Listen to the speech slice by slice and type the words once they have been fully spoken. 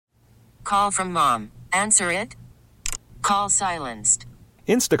Call from mom. Answer it. Call silenced.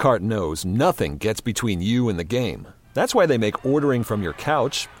 Instacart knows nothing gets between you and the game. That's why they make ordering from your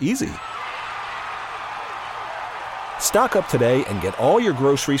couch easy. Stock up today and get all your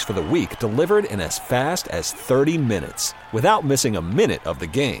groceries for the week delivered in as fast as 30 minutes without missing a minute of the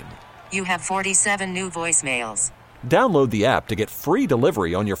game. You have 47 new voicemails. Download the app to get free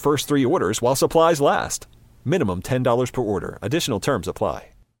delivery on your first 3 orders while supplies last. Minimum $10 per order. Additional terms apply.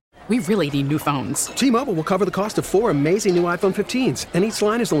 We really need new phones. T-Mobile will cover the cost of 4 amazing new iPhone 15s, and each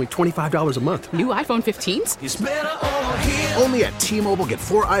line is only $25 a month. New iPhone 15s? It's better over here. Only at T-Mobile, get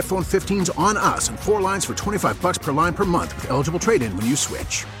 4 iPhone 15s on us and 4 lines for $25 per line per month with eligible trade-in when you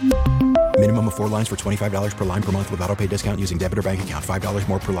switch. Minimum of 4 lines for $25 per line per month with autopay discount using debit or bank account. $5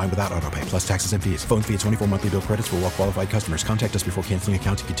 more per line without autopay, plus taxes and fees. Phone fee at 24 monthly bill credits for well-qualified customers. Contact us before canceling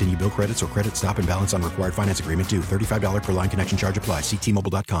account to continue bill credits or credit stop and balance on required finance agreement due. $35 per line connection charge applies. See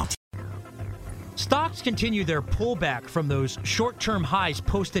T-Mobile.com. Stocks continue their pullback from those short-term highs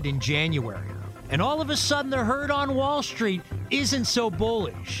posted in January. And all of a sudden, the herd on Wall Street isn't so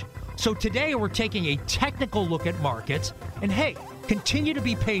bullish. So today, we're taking a technical look at markets. And hey, continue to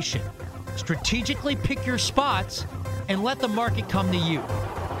be patient. Strategically pick your spots and let the market come to you.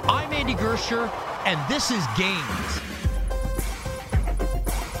 I'm Andy Gersher, and this is Gains.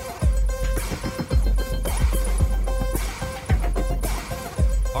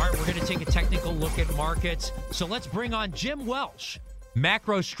 All right, we're going to take a technical look at markets. So let's bring on Jim Welsh,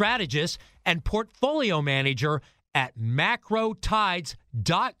 macro strategist and portfolio manager at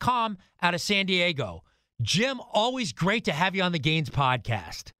macrotides.com out of San Diego. Jim, always great to have you on the Gains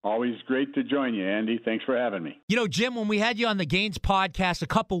podcast. Always great to join you, Andy. Thanks for having me. You know, Jim, when we had you on the Gains podcast a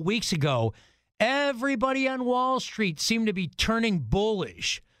couple weeks ago, everybody on Wall Street seemed to be turning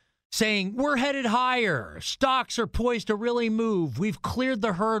bullish, saying we're headed higher. Stocks are poised to really move. We've cleared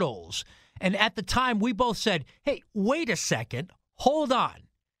the hurdles. And at the time, we both said, hey, wait a second. Hold on.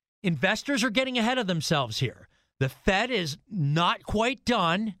 Investors are getting ahead of themselves here. The Fed is not quite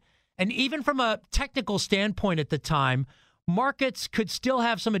done. And even from a technical standpoint at the time, markets could still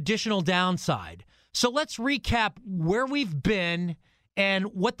have some additional downside. So let's recap where we've been and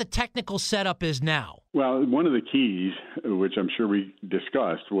what the technical setup is now. Well, one of the keys, which I'm sure we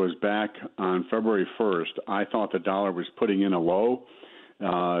discussed, was back on February 1st, I thought the dollar was putting in a low.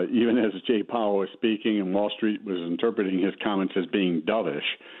 Even as Jay Powell was speaking and Wall Street was interpreting his comments as being dovish.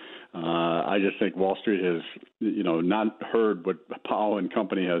 I just think Wall Street has, not heard what Powell and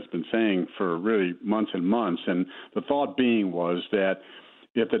company has been saying for really months and months. And the thought being was that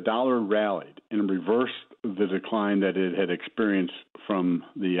if the dollar rallied and reversed the decline that it had experienced from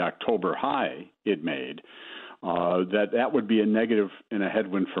the October high it made, that would be a negative and a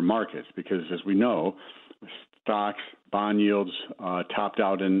headwind for markets because, as we know, stocks, bond yields topped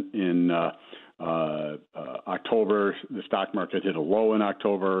out in October. The stock market hit a low in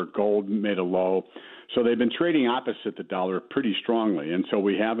October. Gold made a low. So they've been trading opposite the dollar pretty strongly. And so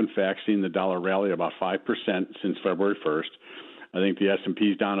we have, in fact, seen the dollar rally about 5% since February 1st. I think the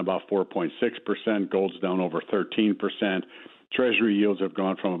S&P is down about 4.6%. Gold's down over 13%. Treasury yields have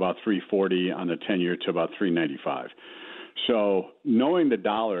gone from about 340 on the 10-year to about 395. So knowing the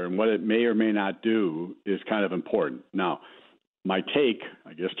dollar and what it may or may not do is kind of important. Now, my take,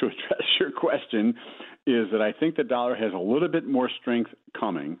 I guess, to address your question, is that I think the dollar has a little bit more strength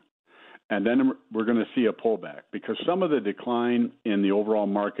coming, and then we're going to see a pullback because some of the decline in the overall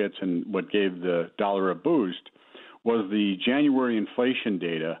markets and what gave the dollar a boost was the January inflation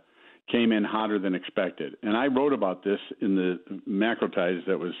data came in hotter than expected. And I wrote about this in the Macrotides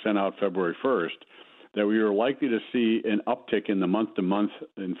that was sent out February 1st, that we were likely to see an uptick in the month-to-month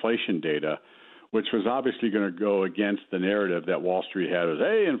inflation data, which was obviously going to go against the narrative that Wall Street had was,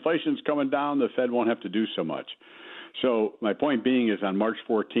 hey, inflation's coming down, the Fed won't have to do so much. So my point being is on March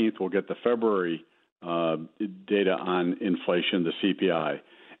 14th, we'll get the February data on inflation, the CPI.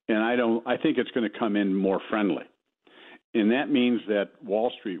 And I think it's going to come in more friendly. And that means that Wall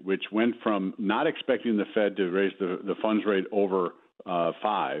Street, which went from not expecting the Fed to raise the funds rate over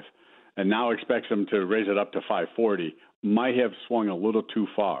 5 and now expects them to raise it up to 540, might have swung a little too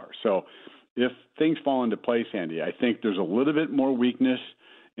far. So if things fall into place, Andy, I think there's a little bit more weakness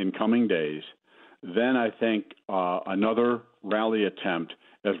in coming days. Then I think another rally attempt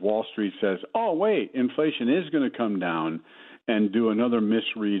as Wall Street says, oh, wait, inflation is going to come down, and do another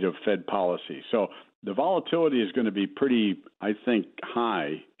misread of Fed policy. So the volatility is going to be pretty, I think,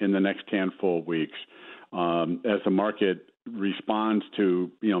 high in the next handful of weeks as the market responds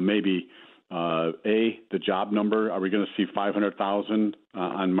to, maybe the job number. Are we going to see 500,000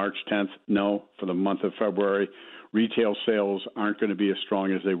 on March 10th? No, for the month of February. Retail sales aren't going to be as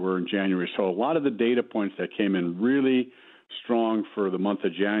strong as they were in January. So a lot of the data points that came in really strong for the month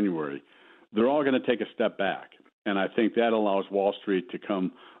of January, they're all going to take a step back. And I think that allows Wall Street to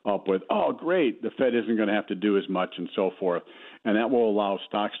come up with, oh, great, the Fed isn't going to have to do as much and so forth. And that will allow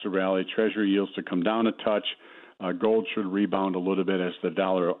stocks to rally, Treasury yields to come down a touch. Gold should rebound a little bit as the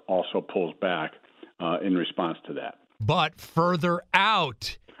dollar also pulls back in response to that. But further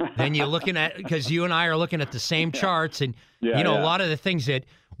out than you're looking at, because you and I are looking at the same charts. And, a lot of the things that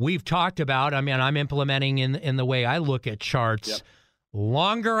we've talked about, I mean, I'm implementing in the way I look at charts. Yep.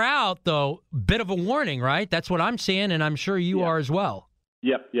 Longer out, though, bit of a warning, right? That's what I'm seeing, and I'm sure you are as well.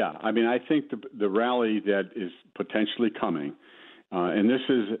 Yep, yeah. I mean, I think the rally that is potentially coming, and this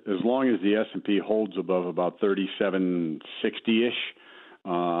is as long as the S&P holds above about 3760-ish.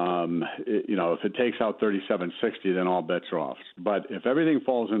 If it takes out 3760, then all bets are off. But if everything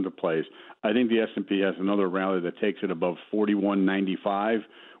falls into place, I think the S&P has another rally that takes it above 4195,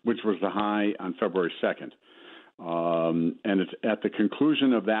 which was the high on February 2nd. And it's at the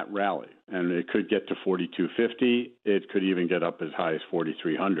conclusion of that rally, and it could get to 4250. It could even get up as high as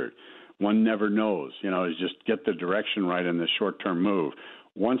 4300. One never knows. Is just get the direction right in the short-term move.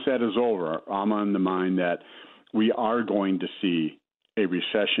 Once that is over, I'm on the mind that we are going to see a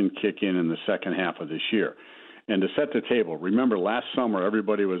recession kick in the second half of this year. And to set the table, remember last summer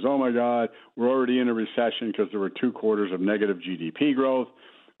everybody was, oh, my God, we're already in a recession because there were 2 quarters of negative GDP growth.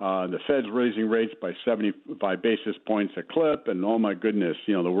 The Fed's raising rates by 75 basis points a clip, and oh my goodness,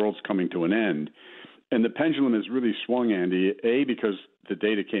 the world's coming to an end. And the pendulum has really swung, Andy, because the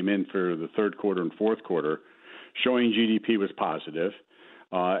data came in for the third quarter and fourth quarter showing GDP was positive,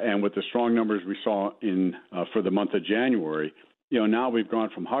 and with the strong numbers we saw in for the month of January, now we've gone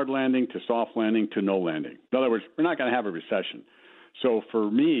from hard landing to soft landing to no landing. In other words, we're not going to have a recession. So for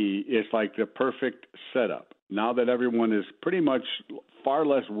me, it's like the perfect setup. Now that everyone is pretty much far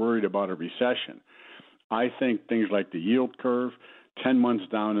less worried about a recession, I think things like the yield curve, 10 months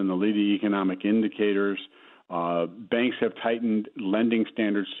down in the leading economic indicators, banks have tightened lending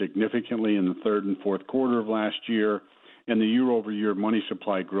standards significantly in the third and fourth quarter of last year, and the year-over-year money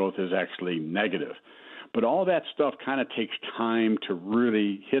supply growth is actually negative. But all that stuff kind of takes time to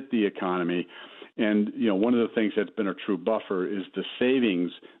really hit the economy. And, one of the things that's been a true buffer is the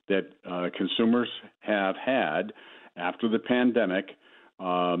savings that consumers have had after the pandemic.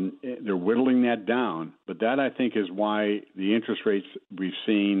 They're whittling that down. But that, I think, is why the interest rates we've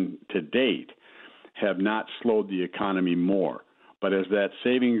seen to date have not slowed the economy more. But as that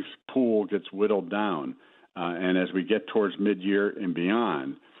savings pool gets whittled down, and as we get towards mid-year and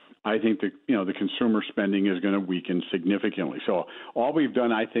beyond, I think the consumer spending is going to weaken significantly. So all we've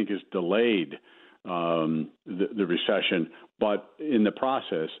done, I think, is delayed the recession, but in the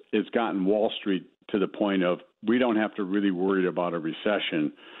process, it's gotten Wall Street to the point of we don't have to really worry about a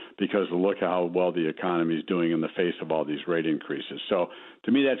recession because look how well the economy is doing in the face of all these rate increases. So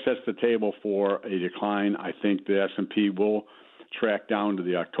to me, that sets the table for a decline. I think the S&P will track down to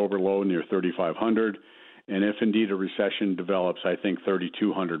the October low near 3,500. And if indeed a recession develops, I think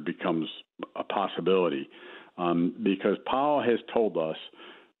 3,200 becomes a possibility because Powell has told us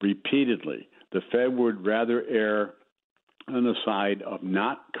repeatedly the Fed would rather err on the side of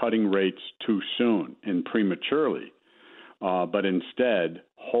not cutting rates too soon and prematurely, but instead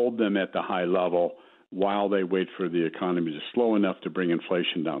hold them at the high level while they wait for the economy to slow enough to bring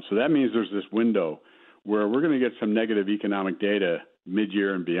inflation down. So that means there's this window where we're going to get some negative economic data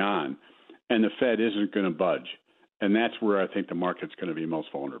mid-year and beyond, and the Fed isn't going to budge. And that's where I think the market's going to be most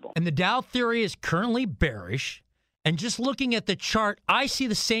vulnerable. And the Dow theory is currently bearish. And just looking at the chart, I see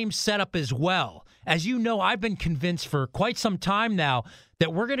the same setup as well. As you know, I've been convinced for quite some time now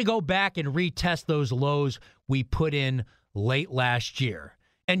that we're going to go back and retest those lows we put in late last year.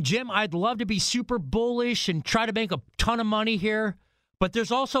 And, Jim, I'd love to be super bullish and try to make a ton of money here, but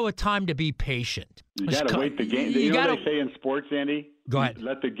there's also a time to be patient. You got to wait the game. You know what they say in sports, Andy? Go ahead.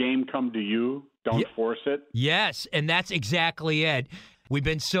 Let the game come to you. Don't force it. Yes, and that's exactly it. We've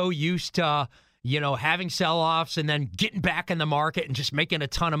been so used to having sell-offs and then getting back in the market and just making a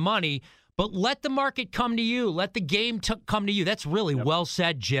ton of money. But let the market come to you. Let the game come to you. That's really well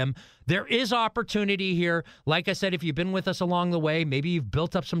said, Jim. There is opportunity here. Like I said, if you've been with us along the way, maybe you've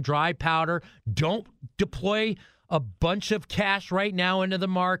built up some dry powder. Don't deploy a bunch of cash right now into the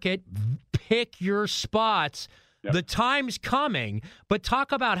market. Pick your spots. Yep. The time's coming. But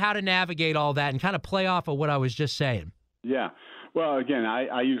talk about how to navigate all that and kind of play off of what I was just saying. Yeah. Well, again,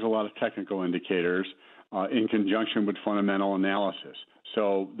 I use a lot of technical indicators in conjunction with fundamental analysis.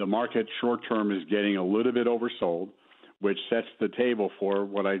 So the market short-term is getting a little bit oversold. which sets the table for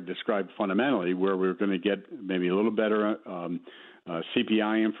what I described fundamentally, where we're going to get maybe a little better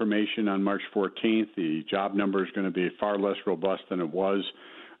CPI information on March 14th. The job number is going to be far less robust than it was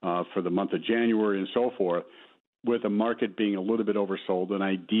for the month of January and so forth, with the market being a little bit oversold. And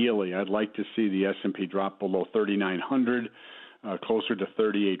ideally, I'd like to see the S&P drop below 3,900, closer to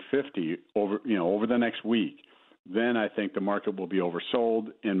 3,850 over the next week. Then I think the market will be oversold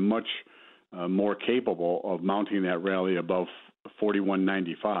and much more capable of mounting that rally above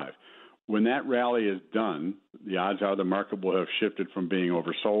 41.95. When that rally is done, the odds are the market will have shifted from being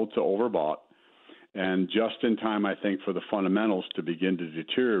oversold to overbought, and just in time, I think, for the fundamentals to begin to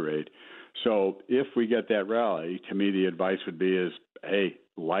deteriorate. So if we get that rally, to me, the advice would be is, hey,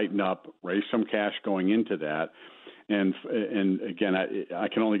 lighten up, raise some cash going into that. And again, I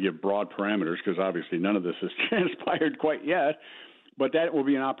can only give broad parameters because obviously none of this has transpired quite yet. But that will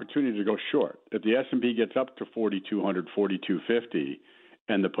be an opportunity to go short. If the S&P gets up to 4,200, 4,250,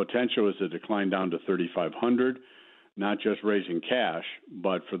 and the potential is to decline down to 3,500, not just raising cash,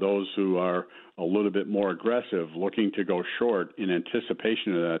 but for those who are a little bit more aggressive, looking to go short in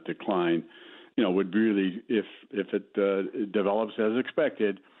anticipation of that decline, would really, if it develops as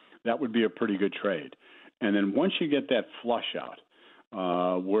expected, that would be a pretty good trade. And then once you get that flush out,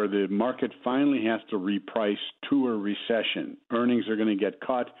 where the market finally has to reprice to a recession, earnings are going to get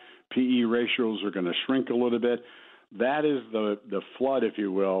cut, PE ratios are going to shrink a little bit. That is the flood, if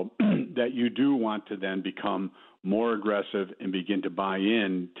you will, that you do want to then become more aggressive and begin to buy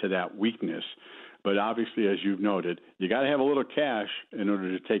in to that weakness. But obviously, as you've noted, you got to have a little cash in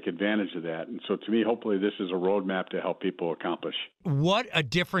order to take advantage of that. And so to me, hopefully this is a roadmap to help people accomplish. What a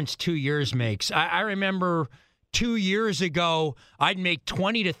difference 2 years makes. I remember 2 years ago, I'd make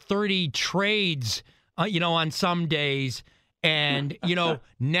 20 to 30 trades, on some days. And,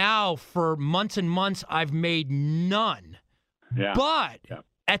 now for months and months, I've made none. Yeah. But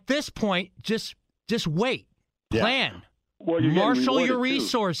at this point, just wait. Plan. Well, marshal your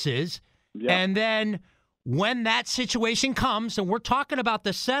resources. Yeah. And then when that situation comes, and we're talking about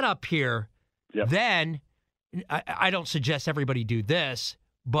the setup here, then I don't suggest everybody do this,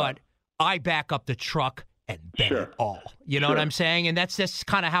 but I back up the truck and bet it all. You know what I'm saying? And that's just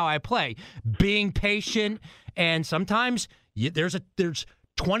kind of how I play. Being patient, and sometimes there's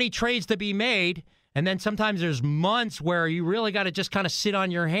 20 trades to be made, and then sometimes there's months where you really got to just kind of sit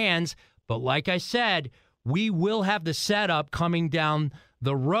on your hands. But like I said, we will have the setup coming down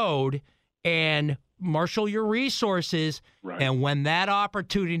the road, and marshal your resources. Right. And when that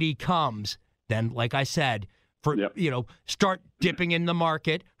opportunity comes, then, like I said, start dipping in the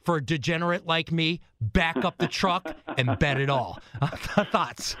market. For a degenerate like me, back up the truck and bet it all.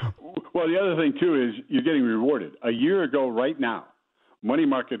 Thoughts? Well, the other thing, too, is you're getting rewarded. A year ago right now, money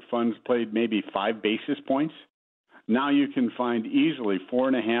market funds played maybe 5 basis points. Now you can find easily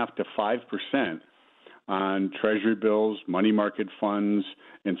 4.5% to 5% on Treasury bills, money market funds,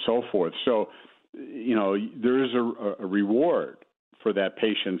 and so forth. So, there is a reward for that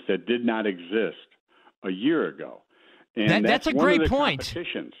patience that did not exist a year ago. And that's a great point.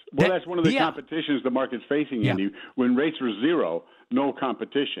 Competitions. Well, that's one of the competitions the market's facing, Andy. When rates were zero, no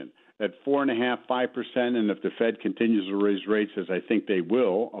competition. At 4.5%, 5%, and if the Fed continues to raise rates, as I think they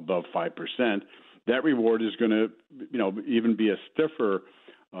will, above 5%, that reward is going to, even be a stiffer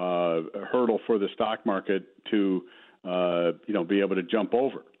hurdle for the stock market to, be able to jump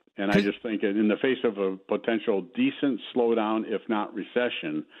over. And I just think in the face of a potential decent slowdown, if not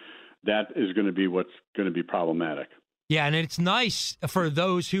recession, that is going to be what's going to be problematic. Yeah, and it's nice for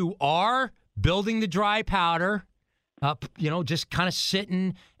those who are building the dry powder, just kind of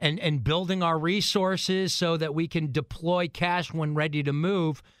sitting and building our resources so that we can deploy cash when ready to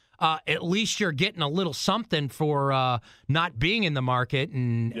move. At least you're getting a little something for not being in the market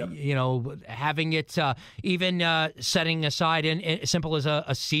and, having it even setting aside in simple as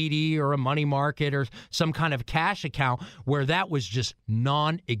a CD or a money market or some kind of cash account where that was just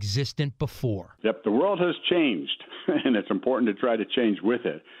non-existent before. Yep, the world has changed, and it's important to try to change with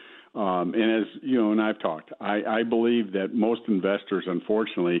it. And as you and I've talked, I believe that most investors,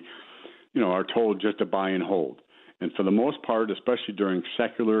 unfortunately, are told just to buy and hold. And for the most part, especially during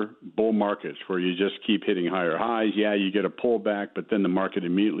secular bull markets where you just keep hitting higher highs, you get a pullback, but then the market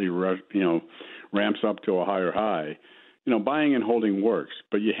immediately ramps up to a higher high. Buying and holding works,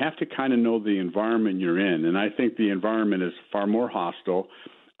 but you have to kind of know the environment you're in. And I think the environment is far more hostile.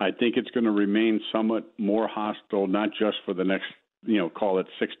 I think it's going to remain somewhat more hostile, not just for the next, call it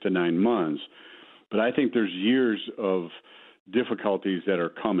 6 to 9 months, but I think there's years of difficulties that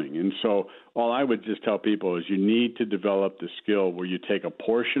are coming. And so all I would just tell people is you need to develop the skill where you take a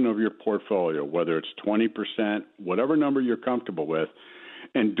portion of your portfolio, whether it's 20%, whatever number you're comfortable with,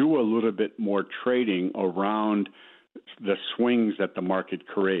 and do a little bit more trading around the swings that the market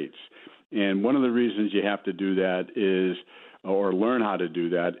creates. And one of the reasons you have to do that is, or learn how to do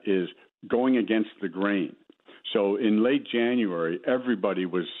that, is going against the grain. So in late January, everybody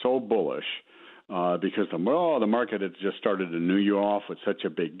was so bullish because the market had just started to new you off with such a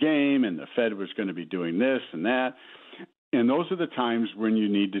big game, and the Fed was going to be doing this and that. And those are the times when you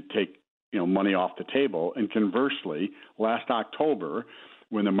need to take money off the table. And conversely, last October,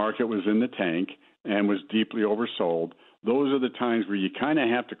 when the market was in the tank and was deeply oversold, those are the times where you kind of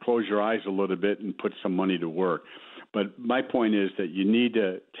have to close your eyes a little bit and put some money to work. But my point is that you need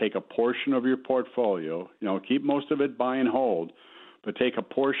to take a portion of your portfolio, keep most of it buy and hold, but take a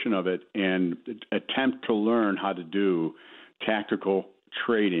portion of it and attempt to learn how to do tactical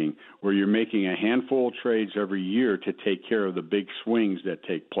trading where you're making a handful of trades every year to take care of the big swings that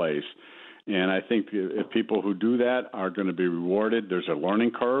take place. And I think if people who do that are going to be rewarded, there's a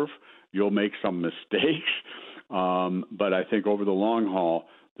learning curve. You'll make some mistakes. But I think over the long haul,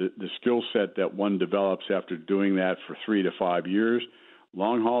 the skill set that one develops after doing that for 3 to 5 years,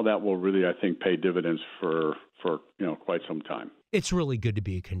 long haul, that will really, I think, pay dividends for quite some time. It's really good to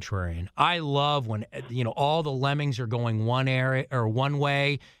be a contrarian. I love when all the lemmings are going one area or one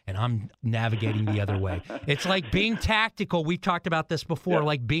way, and I'm navigating the other way. It's like being tactical. We've talked about this before,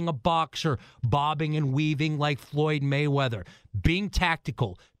 like being a boxer, bobbing and weaving like Floyd Mayweather. Being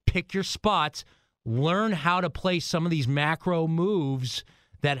tactical, pick your spots, learn how to play some of these macro moves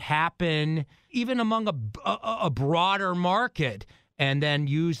that happen even among a broader market, and then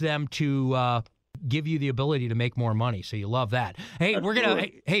use them to give you the ability to make more money. So you love that.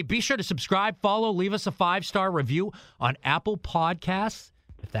 Hey, be sure to subscribe, follow, leave us a 5-star review on Apple Podcasts,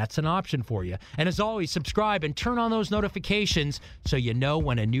 if that's an option for you. And as always, subscribe and turn on those notifications so you know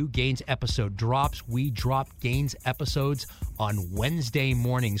when a new Gains episode drops. We drop Gains episodes on Wednesday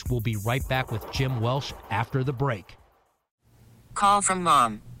mornings. We'll be right back with Jim Welsh after the break. Call from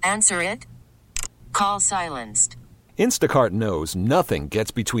mom. Answer it. Call silenced. Instacart knows nothing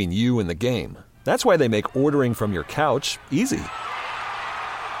gets between you and the game. That's why they make ordering from your couch easy.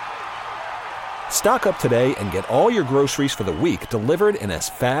 Stock up today and get all your groceries for the week delivered in as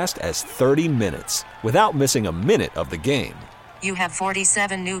fast as 30 minutes without missing a minute of the game. You have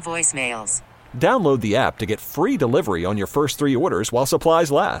 47 new voicemails. Download the app to get free delivery on your first 3 orders while supplies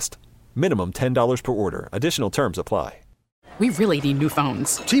last. Minimum $10 per order. Additional terms apply. We really need new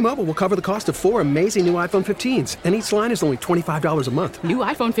phones. T-Mobile will cover the cost of 4 amazing new iPhone 15s, and each line is only $25 a month. New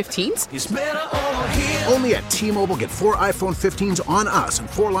iPhone 15s? It's better over here. Only at T-Mobile, get 4 iPhone 15s on us and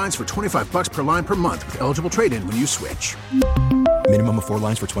 4 lines for $25 per line per month with eligible trade-in when you switch. Minimum of 4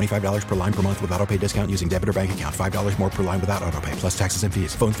 lines for $25 per line per month with auto-pay discount using debit or bank account. $5 more per line without auto-pay, plus taxes and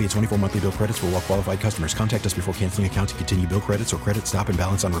fees. Phone fee at 24 monthly bill credits for well-qualified customers. Contact us before canceling account to continue bill credits or credit stop and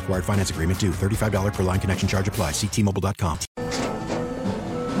balance on required finance agreement due. $35 per line connection charge applies. See T-Mobile.com.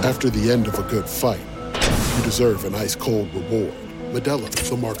 After the end of a good fight, you deserve an ice-cold reward. Modelo is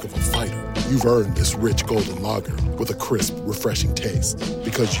the mark of a fighter. You've earned this rich golden lager with a crisp, refreshing taste.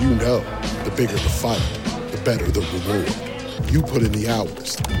 Because you know, the bigger the fight, the better the reward. You put in the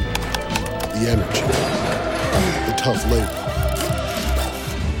hours, the energy, the tough labor.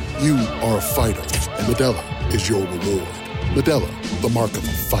 You are a fighter, and Modelo is your reward. Modelo, the mark of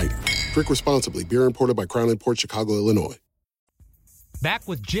a fighter. Drink responsibly. Beer imported by Crown Imports, Chicago, Illinois. Back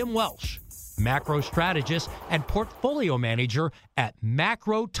with Jim Welsh, macro strategist and portfolio manager at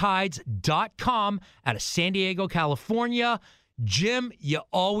macrotides.com out of San Diego, California. Jim, you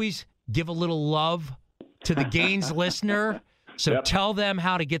always give a little love to the Gains listener, so tell them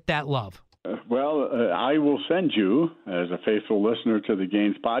how to get that love. I will send you, as a faithful listener to the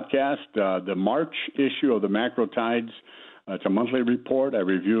Gains podcast, the March issue of the Macro Tides. It's a monthly report. I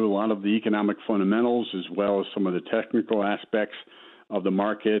review a lot of the economic fundamentals as well as some of the technical aspects of the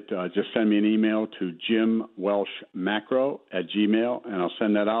market. Just send me an email to jimwelshmacro@gmail.com, and I'll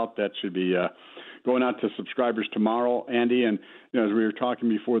send that out. That should be going out to subscribers tomorrow, Andy. And as we were talking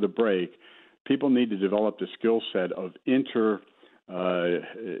before the break, people need to develop the skill set of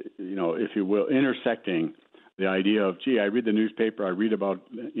if you will, intersecting the idea of, I read the newspaper, I read about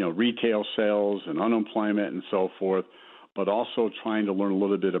retail sales and unemployment and so forth, but also trying to learn a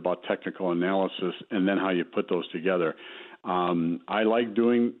little bit about technical analysis and then how you put those together. I like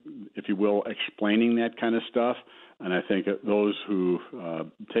doing, if you will, explaining that kind of stuff, and I think those who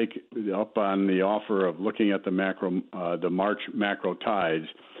take up on the offer of looking at the March macro tides,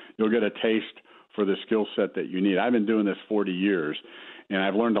 you'll get a taste for the skill set that you need. I've been doing this 40 years, and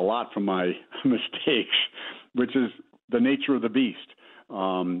I've learned a lot from my mistakes, which is the nature of the beast.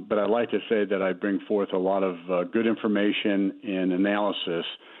 But I like to say that I bring forth a lot of good information and analysis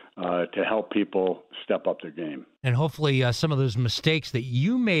to help people step up their game. And hopefully some of those mistakes that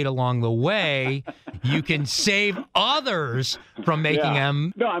you made along the way, you can save others from making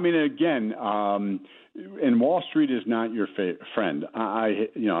them. No, I mean, again, and Wall Street is not your friend.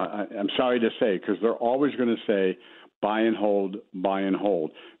 I'm sorry to say, because they're always going to say, buy and hold, buy and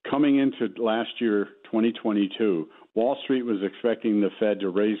hold. Coming into last year, 2022, Wall Street was expecting the Fed to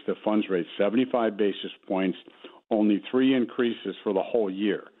raise the funds rate 75 basis points, only 3 increases for the whole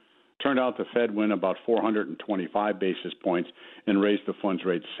year. Turned out the Fed went about 425 basis points and raised the funds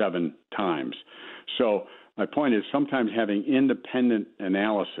rate 7 times. So my point is sometimes having independent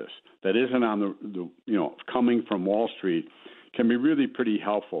analysis that isn't on the coming from Wall Street can be really pretty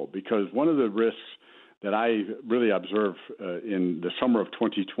helpful, because one of the risks that I really observed in the summer of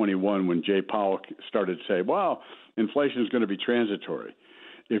 2021 when Jay Powell started to say, well, inflation is going to be transitory.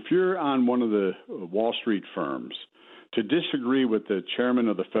 If you're on one of the Wall Street firms, to disagree with the chairman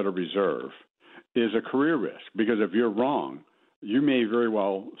of the Federal Reserve is a career risk, because if you're wrong, you may very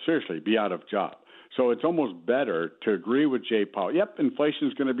well seriously be out of job. So it's almost better to agree with Jay Powell. Yep, inflation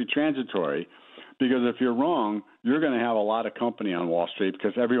is going to be transitory, because if you're wrong, you're going to have a lot of company on Wall Street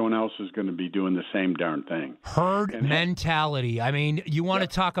because everyone else is going to be doing the same darn thing. Herd mentality. I mean, you want to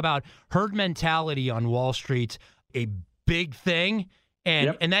talk about herd mentality on Wall Street, a big thing,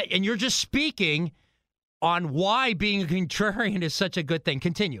 and you're just speaking on why being a contrarian is such a good thing.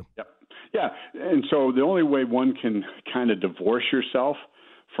 Continue. Yep. Yeah, and so the only way one can kind of divorce yourself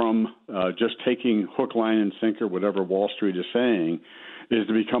from just taking hook, line, and sinker, whatever Wall Street is saying, is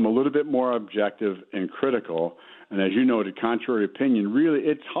to become a little bit more objective and critical. And as you know, the contrary opinion, really,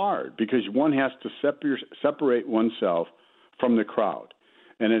 it's hard because one has to separate oneself from the crowd.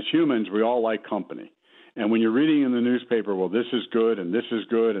 And as humans, we all like company. And when you're reading in the newspaper, well, this is good, and this is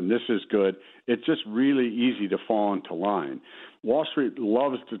good, and this is good, it's just really easy to fall into line. Wall Street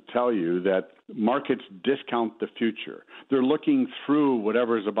loves to tell you that markets discount the future. They're looking through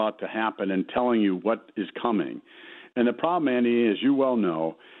whatever is about to happen and telling you what is coming. And the problem, Andy, as you well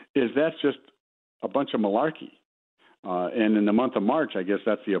know, is that's just a bunch of malarkey. And in the month of March, I guess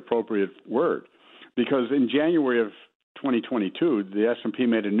that's the appropriate word. Because in January of 2022, the S&P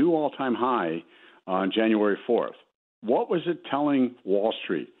made a new all-time high on January 4th. What was it telling Wall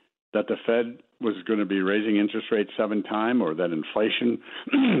Street? That the Fed was going to be raising interest rates 7 times, or that inflation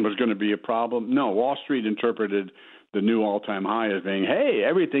was going to be a problem? No, Wall Street interpreted the new all-time high as being, hey,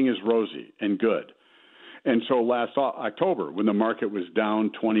 everything is rosy and good. And so last October, when the market was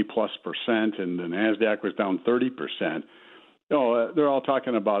down 20+% and the NASDAQ was down 30%, they're all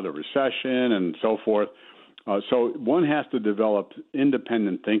talking about a recession and so forth. So one has to develop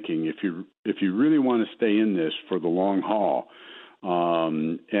independent thinking if you really want to stay in this for the long haul.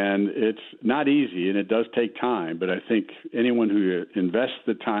 And it's not easy, and it does take time, but I think anyone who invests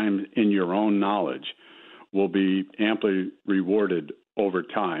the time in your own knowledge will be amply rewarded over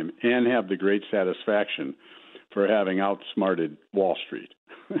time and have the great satisfaction for having outsmarted Wall Street.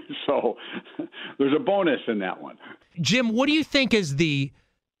 So there's a bonus in that one. Jim, what do you think is the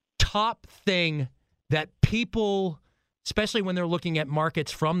top thing that people, especially when they're looking at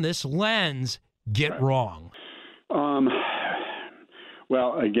markets from this lens, get wrong?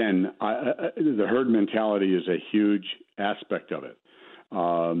 Well, again, the herd mentality is a huge aspect of it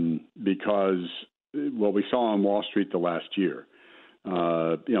because what we saw on Wall Street the last year,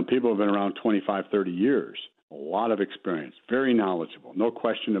 people have been around 25, 30 years, a lot of experience, very knowledgeable, no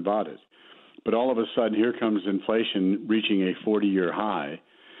question about it. But all of a sudden, here comes inflation reaching a 40-year high,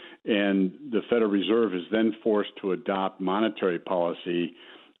 and the Federal Reserve is then forced to adopt monetary policy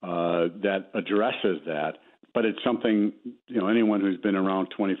that addresses that. But it's something, anyone who's been around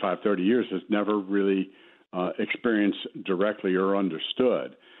 25, 30 years has never really experienced directly or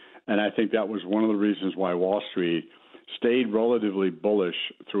understood. And I think that was one of the reasons why Wall Street stayed relatively bullish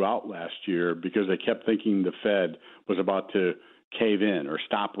throughout last year, because they kept thinking the Fed was about to cave in or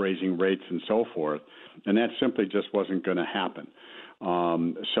stop raising rates and so forth. And that simply just wasn't going to happen.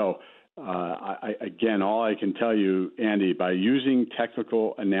 Again, all I can tell you, Andy, by using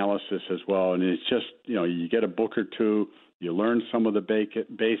technical analysis as well, and it's just, you get a book or two, you learn some of the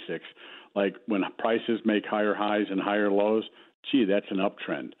basics, like when prices make higher highs and higher lows, that's an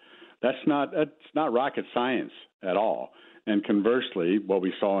uptrend. That's not rocket science at all. And conversely, what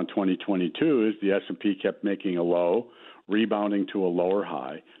we saw in 2022 is the S&P kept making a low, rebounding to a lower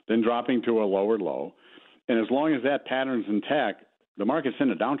high, then dropping to a lower low. And as long as that pattern's intact, the market's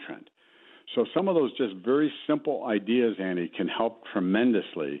in a downtrend. So some of those just very simple ideas, Andy, can help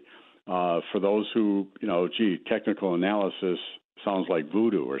tremendously for those who, technical analysis sounds like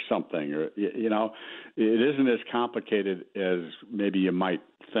voodoo or something, or, it isn't as complicated as maybe you might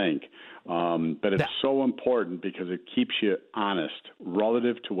think. But it's so important because it keeps you honest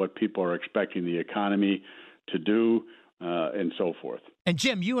relative to what people are expecting the economy to do and so forth. And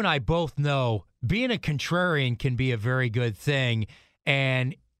Jim, you and I both know being a contrarian can be a very good thing,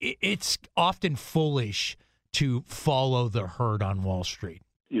 and it's often foolish to follow the herd on Wall Street.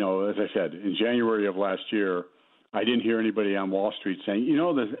 As I said, in January of last year, I didn't hear anybody on Wall Street saying,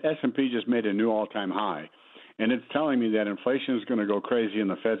 the S&P just made a new all-time high, and it's telling me that inflation is going to go crazy and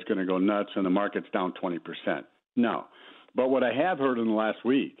the Fed's going to go nuts and the market's down 20%. No. But what I have heard in the last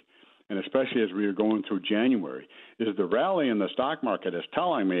week, and especially as we are going through January, is the rally in the stock market is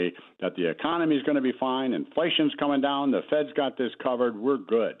telling me that the economy is going to be fine, inflation's coming down, the Fed's got this covered, we're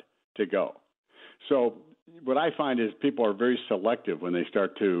good to go. So what I find is people are very selective when they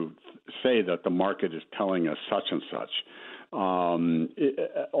start to say that the market is telling us such and such.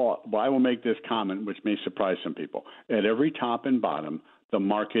 I will make this comment, which may surprise some people. At every top and bottom, the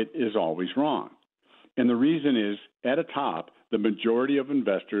market is always wrong. And the reason is, at a top, the majority of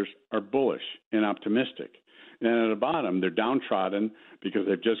investors are bullish and optimistic. And at the bottom, they're downtrodden because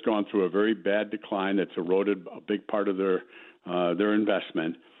they've just gone through a very bad decline that's eroded a big part of their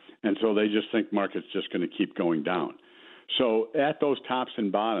investment. And so they just think market's just going to keep going down. So at those tops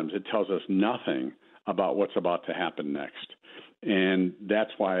and bottoms, it tells us nothing about what's about to happen next. And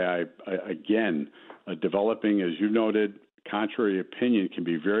that's why developing, as you noted, contrary opinion can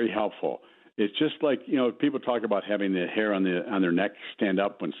be very helpful. It's just like, people talk about having the hair on their neck stand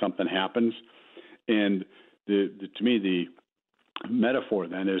up when something happens. And to me, the metaphor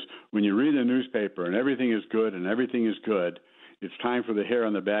then is when you read the newspaper and everything is good, it's time for the hair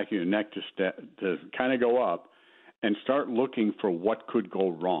on the back of your neck to kind of go up and start looking for what could go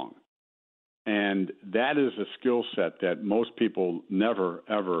wrong. And that is a skill set that most people never,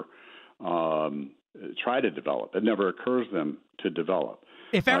 ever try to develop. It never occurs them to develop.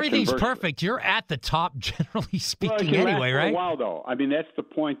 If everything's perfect, you're at the top, generally speaking, well, anyway, right? For a while, though. I mean, that's the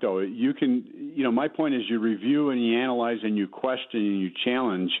point, though. You can, my point is you review and you analyze and you question and you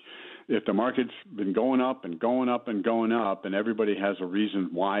challenge. If the market's been going up and going up and going up and everybody has a reason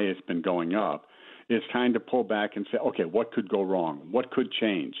why it's been going up, it's time to pull back and say, okay, what could go wrong? What could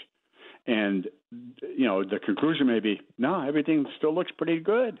change? And, the conclusion may be, no, everything still looks pretty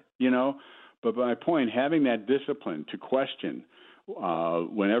good, But my point, having that discipline to question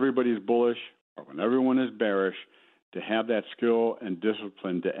when everybody's bullish or when everyone is bearish, to have that skill and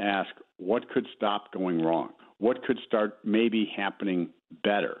discipline to ask what could stop going wrong? What could start maybe happening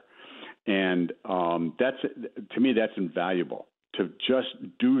better? And to me, that's invaluable to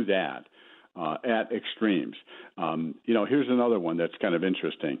just do that at extremes. Here's another one that's kind of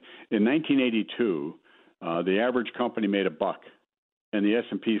interesting. In 1982, the average company made $1, and the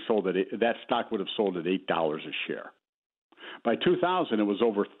S&P sold it. That stock would have sold at $8 a share. By 2000, it was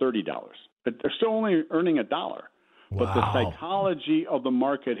over $30. But they're still only earning $1. Wow. But the psychology of the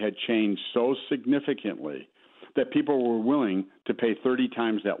market had changed so significantly that people were willing to pay 30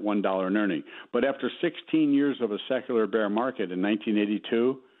 times that $1 in earning. But after 16 years of a secular bear market in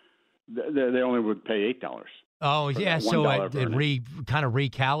 1982, they only would pay $8. Oh, yeah, so it kind of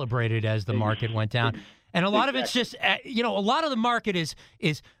recalibrated as the market went down. And a lot of it's just, a lot of the market is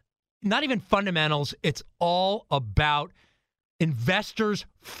not even fundamentals. It's all about investors'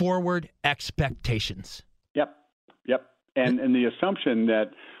 forward expectations. Yep. And the assumption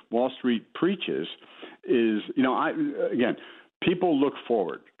that Wall Street preaches is, people look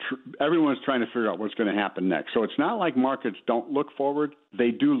forward. Everyone's trying to figure out what's going to happen next. So it's not like markets don't look forward.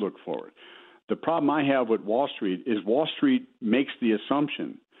 They do look forward. The problem I have with Wall Street is Wall Street makes the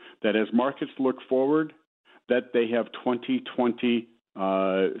assumption that as markets look forward, that they have 20/20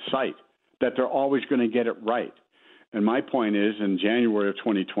 sight, that they're always going to get it right. And my point is, in January of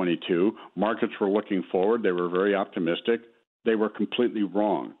 2022, markets were looking forward. They were very optimistic. They were completely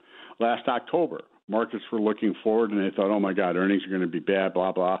wrong. Last October, markets were looking forward, and they thought, oh, my God, earnings are going to be bad,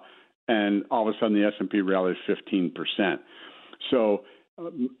 blah, blah. And all of a sudden, the S&P rallied 15%. So,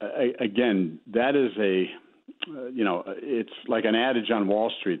 again, that is it's like an adage on Wall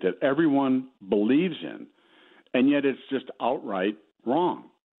Street that everyone believes in, and yet it's just outright wrong.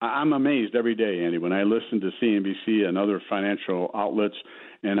 I'm amazed every day, Andy, when I listen to CNBC and other financial outlets,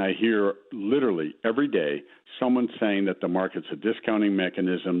 and I hear literally every day someone saying that the market's a discounting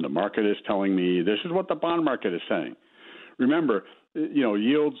mechanism. The market is telling me this is what the bond market is saying. Remember,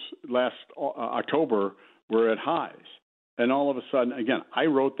 yields last October were at highs. And all of a sudden, again, I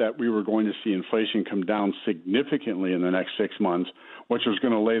wrote that we were going to see inflation come down significantly in the next 6 months, which was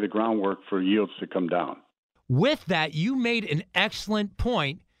going to lay the groundwork for yields to come down. With that, you made an excellent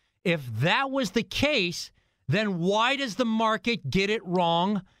point. If that was the case, then why does the market get it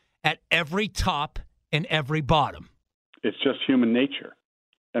wrong at every top and every bottom? It's just human nature.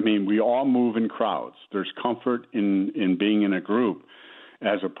 I mean, we all move in crowds. There's comfort in being in a group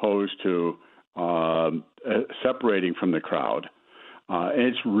as opposed to separating from the crowd. And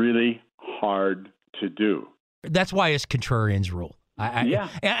it's really hard to do. That's why it's contrarians rule. Yeah.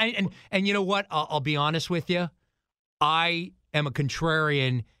 And you know what? I'll be honest with you. I am a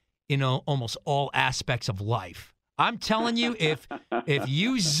contrarian in almost all aspects of life. I'm telling you, if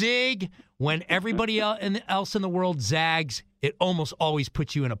you zig when everybody else in the world zags, it almost always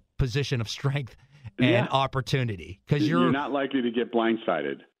puts you in a position of strength and opportunity, because you're not likely to get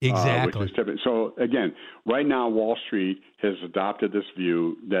blindsided. Exactly. Which is typical. So again, right now Wall Street has adopted this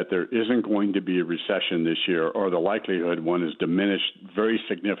view that there isn't going to be a recession this year, or the likelihood one is diminished very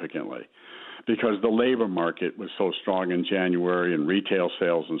significantly, because the labor market was so strong in January and retail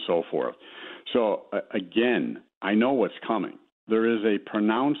sales and so forth. So again, I know what's coming. There is a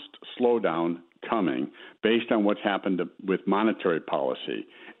pronounced slowdown coming based on what's happened with monetary policy.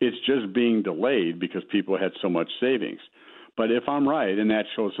 It's just being delayed because people had so much savings. But if I'm right and that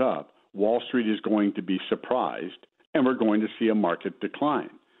shows up, Wall Street is going to be surprised, and we're going to see a market decline.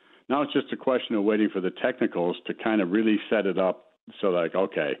 Now it's just a question of waiting for the technicals to kind of really set it up so like,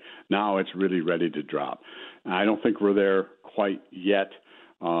 okay, now it's really ready to drop. I don't think we're there quite yet.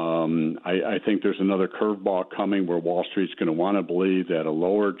 I think there's another curveball coming where Wall Street's going to want to believe that a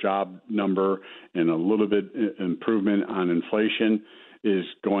lower job number and a little bit improvement on inflation is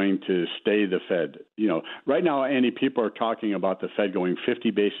going to stay the Fed. You know, right now, Andy, people are talking about the Fed going 50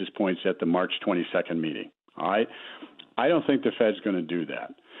 basis points at the March 22nd meeting. All right. I don't think the Fed's going to do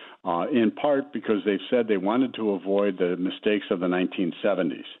that, in part because they've said they wanted to avoid the mistakes of the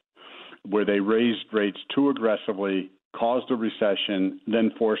 1970s, where they raised rates too aggressively, caused a recession,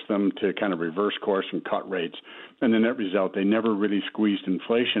 then forced them to kind of reverse course and cut rates. And the net result, they never really squeezed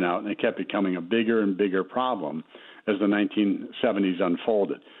inflation out, and it kept becoming a bigger and bigger problem as the 1970s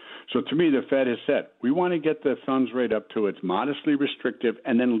unfolded. So to me, the Fed has said, we want to get the funds rate up to its modestly restrictive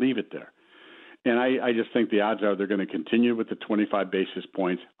and then leave it there. And I just think the odds are they're going to continue with the 25 basis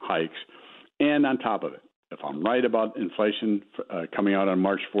points hikes. And on top of it, if I'm right about inflation coming out on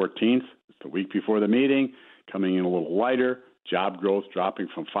March 14th, the week before the meeting, coming in a little lighter, job growth dropping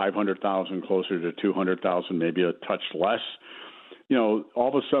from 500,000 closer to 200,000, maybe a touch less. You know, all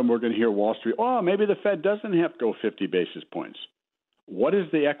of a sudden we're going to hear Wall Street, oh, maybe the Fed doesn't have to go 50 basis points. What is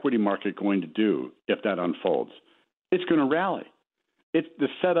the equity market going to do if that unfolds? It's going to rally. The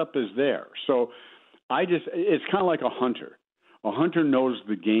setup is there. So it's kind of like a hunter. A hunter knows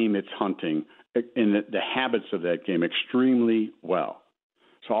the game it's hunting and the habits of that game extremely well.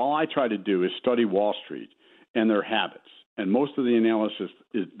 So all I try to do is study Wall Street and their habits. And most of the analysis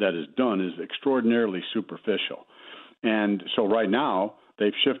that is done is extraordinarily superficial. And so right now,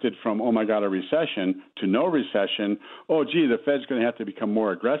 they've shifted from, oh, my God, a recession to no recession. Oh, gee, the Fed's going to have to become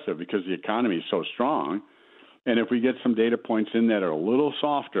more aggressive because the economy is so strong. And if we get some data points in that are a little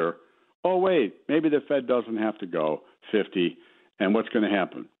softer, oh, wait, maybe the Fed doesn't have to go 50. And what's going to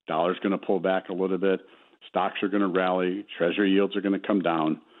happen? Dollar's going to pull back a little bit. Stocks are going to rally. Treasury yields are going to come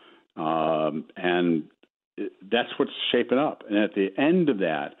down. And that's what's shaping up. And at the end of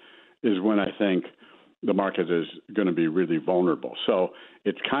that is when I think the market is going to be really vulnerable. So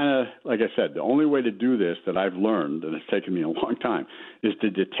it's kind of, like I said, the only way to do this that I've learned, and it's taken me a long time, is to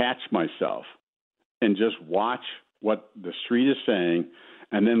detach myself and just watch what the street is saying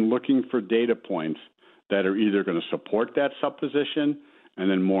and then looking for data points that are either going to support that supposition and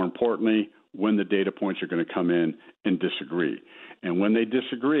then, more importantly, when the data points are going to come in and disagree. And when they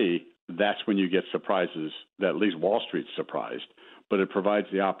disagree, that's when you get surprises that at least Wall Street's surprised. But it provides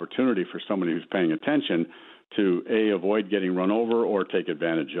the opportunity for somebody who's paying attention to, A, avoid getting run over or take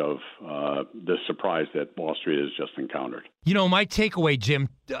advantage of the surprise that Wall Street has just encountered. You know, my takeaway, Jim,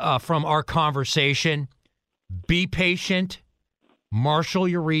 from our conversation, be patient, marshal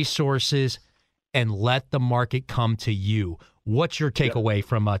your resources, and let the market come to you. What's your takeaway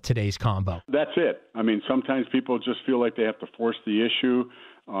from today's combo? That's it. I mean, sometimes people just feel like they have to force the issue.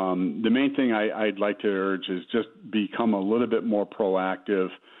 The main thing I'd like to urge is just become a little bit more proactive,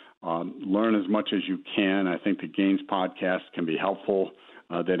 learn as much as you can. I think the Gains podcast can be helpful,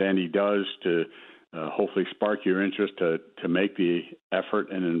 that Andy does to hopefully spark your interest to make the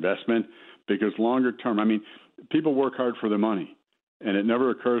effort and investment, because longer term, I mean, people work hard for their money, and it never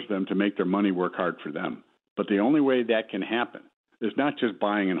occurs to them to make their money work hard for them. But the only way that can happen is not just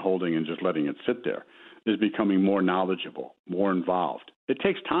buying and holding and just letting it sit there, is becoming more knowledgeable, more involved. It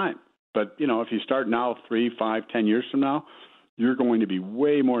takes time. But, if you start now, 3, 5, 10 years from now, you're going to be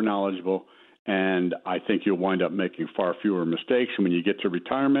way more knowledgeable, and I think you'll wind up making far fewer mistakes. And when you get to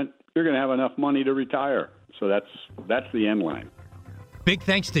retirement, you're going to have enough money to retire. So that's the end line. Big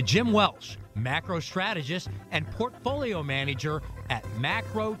thanks to Jim Welsh, macro strategist and portfolio manager at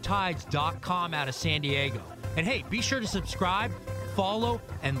macrotides.com out of San Diego. And hey, be sure to subscribe, follow,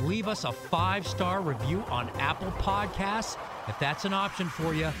 and leave us a 5-star review on Apple Podcasts. If that's an option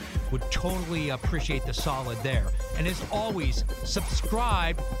for you, would totally appreciate the solid there. And as always,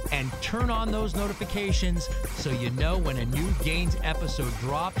 subscribe and turn on those notifications so you know when a new Gains episode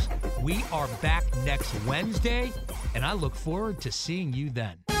drops. We are back next Wednesday, and I look forward to seeing you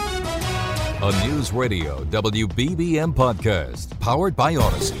then. A News Radio WBBM podcast powered by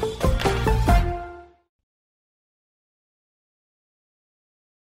Odyssey.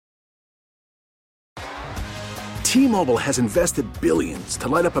 T-Mobile has invested billions to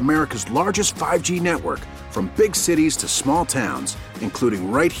light up America's largest 5G network, from big cities to small towns, including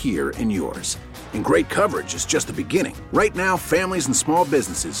right here in yours. And great coverage is just the beginning. Right now, families and small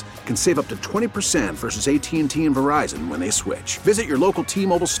businesses can save up to 20% versus AT&T and Verizon when they switch. Visit your local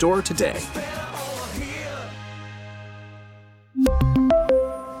T-Mobile store today.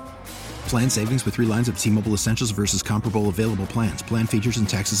 Plan savings with 3 lines of T-Mobile Essentials versus comparable available plans. Plan features and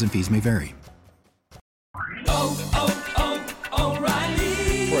taxes and fees may vary.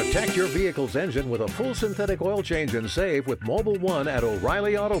 Protect your vehicle's engine with a full synthetic oil change and save with Mobil 1 at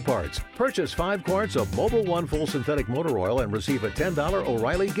O'Reilly Auto Parts. Purchase 5 quarts of Mobil 1 full synthetic motor oil and receive a $10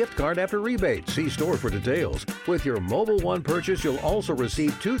 O'Reilly gift card after rebate. See store for details. With your Mobil 1 purchase, you'll also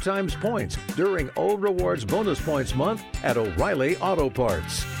receive 2 times points during O Rewards Bonus Points Month at O'Reilly Auto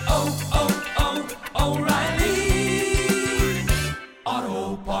Parts. O'Reilly.